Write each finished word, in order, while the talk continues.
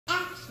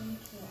action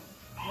here.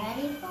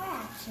 Ready for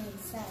action.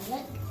 So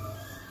look,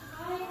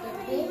 the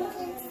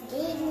dentist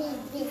gave me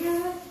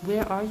this.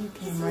 Where are you,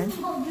 Cameron?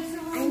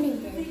 I'm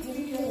in the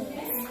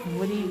dentist.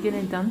 What are you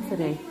getting done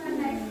today?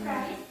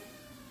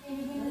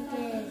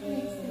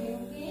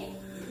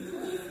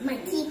 My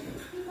teeth.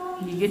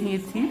 You're getting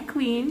your teeth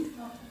cleaned.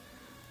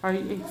 Are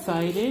you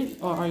excited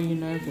or are you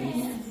nervous?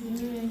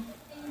 I'm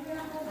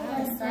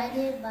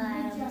excited, but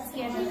I'm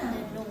scared of the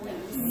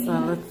noise. So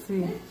let's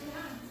see.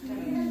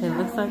 It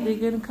looks like they're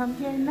gonna come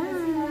here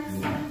now.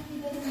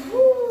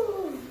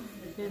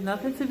 There's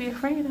nothing to be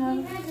afraid of.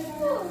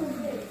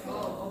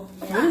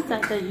 What is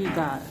that you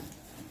got?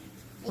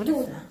 What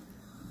is that?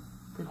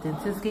 The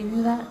dentist gave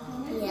you that?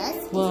 Yes,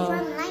 it's Well,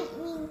 from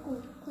Lightning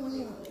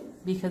McQueen.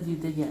 because you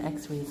did your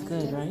x-rays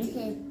good,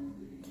 right?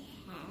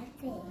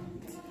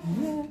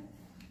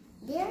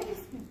 Yeah.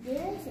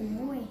 There's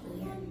more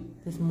here.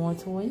 There's more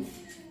toys?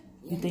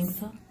 You think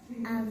so?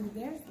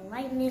 There's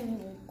Lightning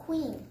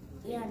McQueen.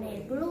 And a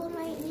blue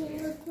Lightning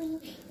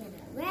McQueen, and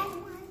a red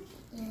one,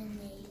 and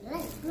a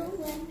light blue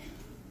one,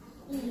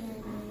 and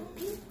a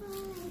pink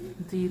one.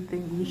 Do you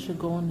think we should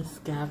go on a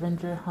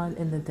scavenger hunt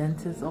in the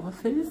dentist's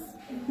office?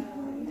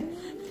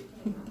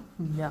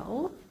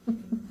 No.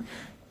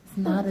 It's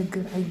not a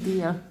good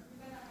idea.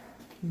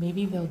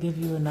 Maybe they'll give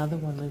you another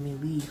one when we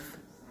leave.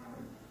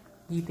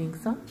 You think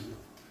so?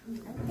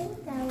 I think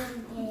I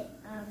will get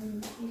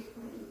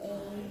a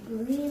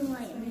green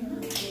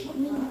Lightning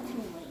McQueen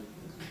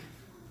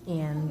toy.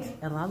 And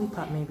a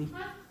lollipop maybe.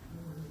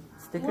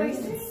 Stickers?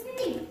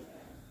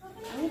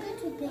 I'm going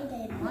to pick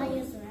a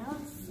Myers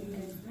Morales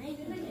because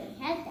maybe they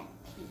had that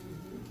key.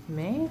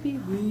 Maybe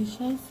we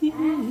shall see. I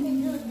have to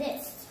do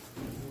this.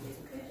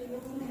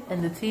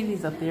 And the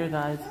TV's up there,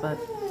 guys, but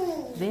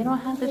they don't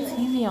have the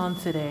TV on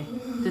today.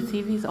 The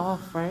TV's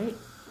off, right?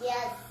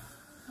 Yes.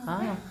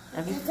 Ah,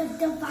 Because of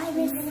the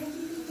virus.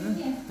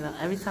 Well,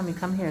 every time you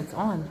come here, it's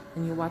on,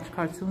 and you watch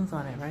cartoons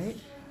on it, right?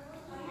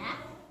 Yeah.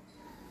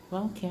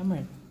 Well,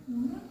 Cameron,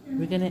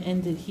 we're gonna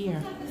end it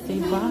here. Say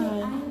bye.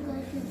 I'm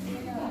going to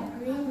get a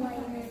green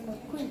Lightning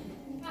McQueen.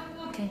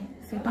 Okay,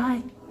 say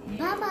bye.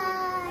 Bye-bye.